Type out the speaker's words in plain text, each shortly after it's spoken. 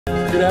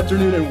Good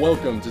afternoon and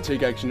welcome to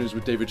Take Action News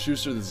with David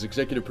Shuster. This is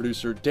executive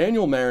producer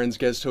Daniel Marin's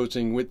guest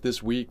hosting with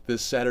this week,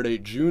 this Saturday,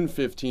 June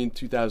 15th,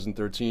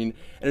 2013.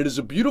 And it is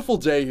a beautiful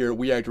day here at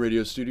We Act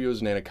Radio Studios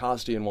in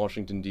Anacostia in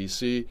Washington,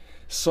 D.C.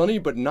 Sunny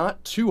but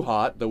not too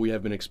hot, though we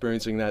have been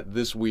experiencing that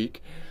this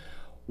week.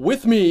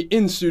 With me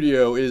in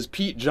studio is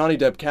Pete Johnny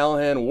Depp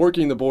Callahan,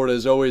 working the board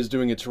as always,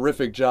 doing a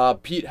terrific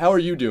job. Pete, how are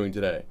you doing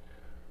today?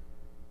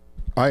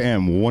 I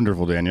am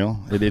wonderful, Daniel.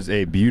 It is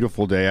a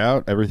beautiful day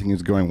out. Everything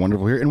is going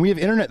wonderful here. And we have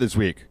internet this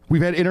week.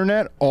 We've had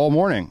internet all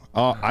morning.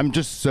 I'm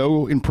just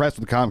so impressed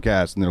with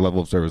Comcast and their level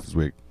of service this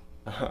week.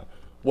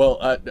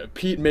 Well,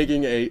 Pete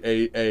making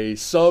a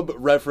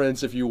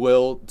sub-reference, if you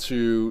will,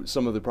 to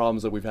some of the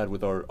problems that we've had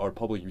with our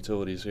public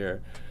utilities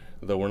here,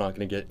 though we're not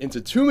going to get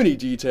into too many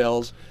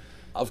details.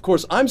 Of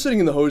course, I'm sitting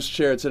in the host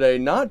chair today,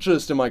 not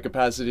just in my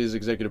capacity as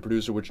executive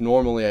producer, which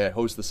normally I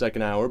host the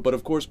second hour, but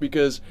of course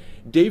because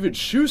David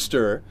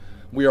Shuster,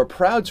 we are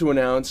proud to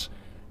announce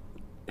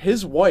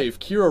his wife,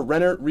 Kira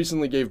Renner,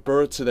 recently gave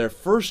birth to their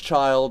first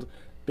child,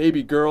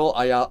 baby girl,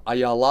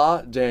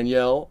 Ayala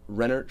Danielle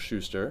Renner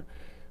Shuster.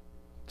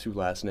 Two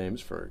last names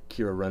for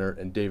Kira Renner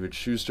and David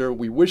Shuster.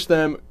 We wish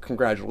them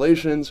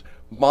congratulations.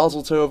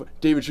 Mazel tov.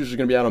 David Shuster's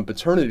going to be out on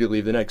paternity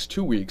leave the next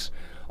 2 weeks.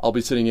 I'll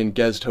be sitting in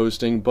guest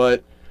hosting,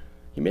 but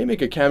he may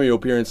make a cameo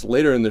appearance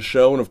later in the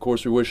show, and of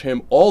course we wish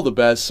him all the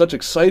best. Such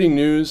exciting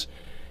news.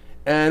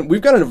 And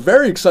we've got a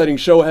very exciting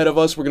show ahead of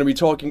us. We're going to be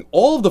talking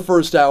all of the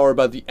first hour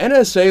about the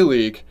NSA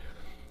leak.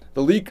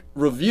 The leak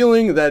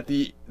revealing that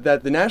the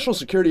National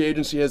Security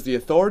Agency has the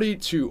authority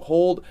to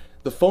hold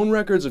the phone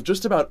records of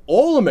just about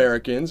all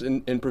Americans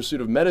in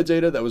pursuit of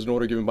metadata. That was an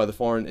order given by the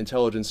Foreign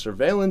Intelligence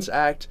Surveillance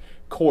Act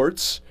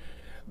courts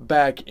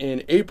back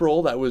in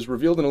April. That was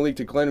revealed in a leak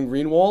to Glenn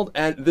Greenwald.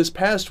 And this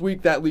past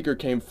week, that leaker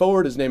came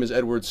forward. His name is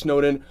Edward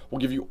Snowden.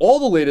 We'll give you all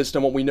the latest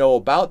on what we know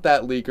about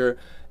that leaker,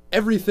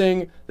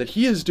 everything that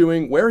he is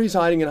doing, where he's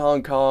hiding in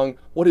Hong Kong,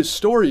 what his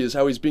story is,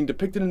 how he's being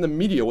depicted in the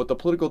media, what the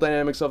political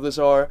dynamics of this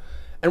are,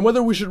 and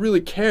whether we should really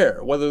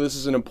care, whether this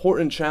is an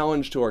important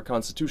challenge to our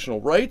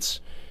constitutional rights,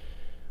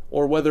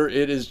 or whether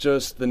it is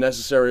just the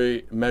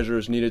necessary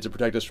measures needed to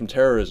protect us from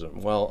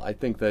terrorism. Well, I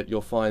think that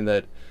you'll find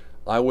that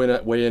I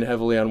weigh in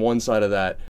heavily on one side of that.